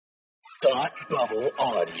Thought Bubble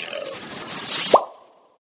Audio.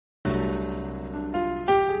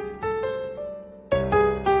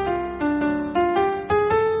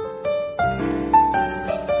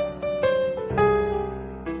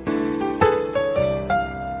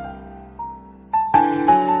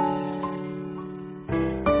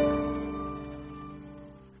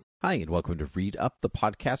 Hi, and welcome to Read Up, the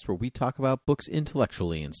podcast where we talk about books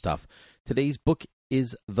intellectually and stuff. Today's book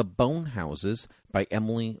is The Bone Houses by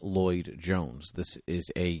Emily Lloyd Jones. This is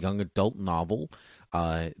a young adult novel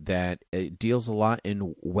that deals a lot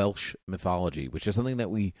in Welsh mythology, which is something that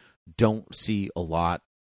we don't see a lot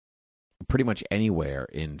pretty much anywhere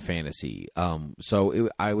in fantasy.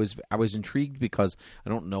 I was intrigued because I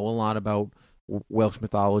don't know a lot about Welsh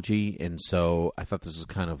mythology, and so I thought this was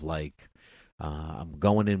kind of like I'm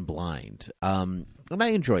going in blind, and I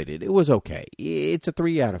enjoyed it. It was okay. It's a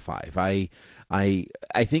 3 out of 5. I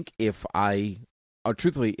think if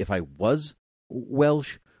truthfully, if I was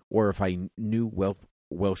Welsh or if I knew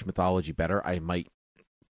Welsh mythology better, I might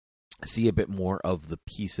see a bit more of the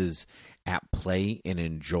pieces at play and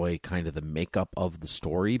enjoy kind of the makeup of the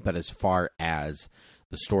story. But as far as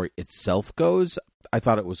the story itself goes, I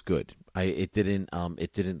thought it was good. It didn't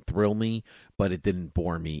thrill me, but it didn't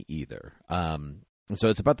bore me either. So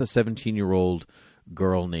it's about the 17-year-old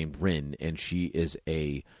girl named Rin, and she is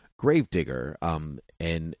a gravedigger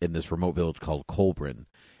in this remote village called Colbrin.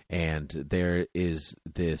 And there is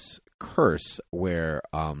this curse where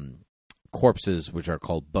corpses, which are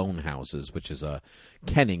called bone houses, which is a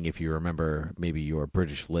kenning, if you remember maybe your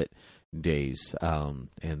British lit days, and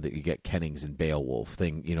that you get kennings and Beowulf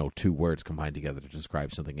thing, 2 words combined together to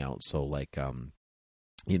describe something else. So like,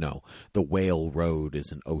 the Whale Road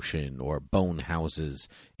is an ocean, or bone houses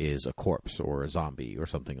is a corpse or a zombie or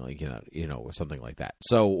something like, or something like that.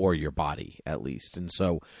 So, or your body at least. And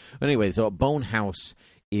so anyway, so a bone house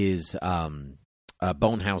is,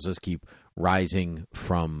 bone houses keep rising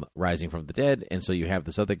from the dead, and so you have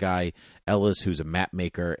this other guy, Ellis, who's a map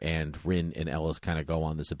maker, and Rin and Ellis kind of go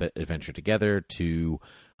on this adventure together to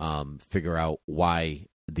figure out why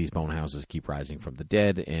these bone houses keep rising from the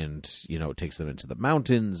dead, and it takes them into the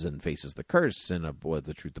mountains and faces the curse and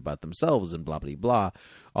the truth about themselves and blah blah blah,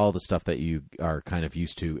 all the stuff that you are kind of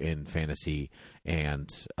used to in fantasy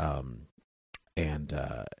and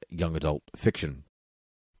young adult fiction.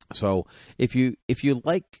 So if you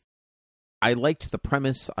like, I liked the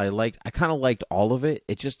premise. I kind of liked all of it.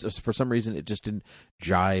 It just, for some reason, it just didn't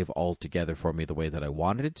jive all together for me the way that I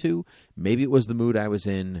wanted it to. Maybe it was the mood I was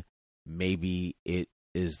in. Maybe it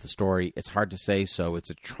is the story. It's hard to say. So it's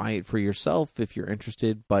a try it for yourself if you're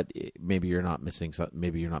interested. But maybe you're not missing.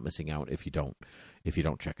 Maybe you're not missing out if you don't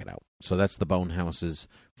check it out. So that's The Bone Houses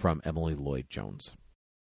from Emily Lloyd Jones.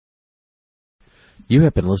 You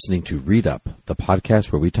have been listening to Read Up, the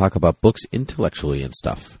podcast where we talk about books intellectually and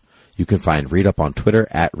stuff. You can find Read Up on Twitter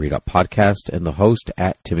at Read Up Podcast and the host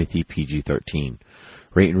at Timothy PG13.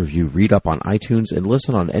 Rate and review Read Up on iTunes and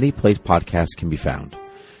listen on any place podcasts can be found.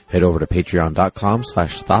 Head over to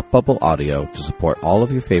patreon.com/ThoughtBubbleAudio to support all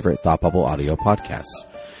of your favorite Thought Bubble Audio podcasts.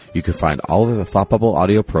 You can find all of the Thought Bubble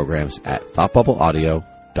Audio programs at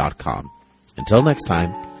ThoughtBubbleAudio.com. Until next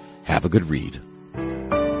time, have a good read.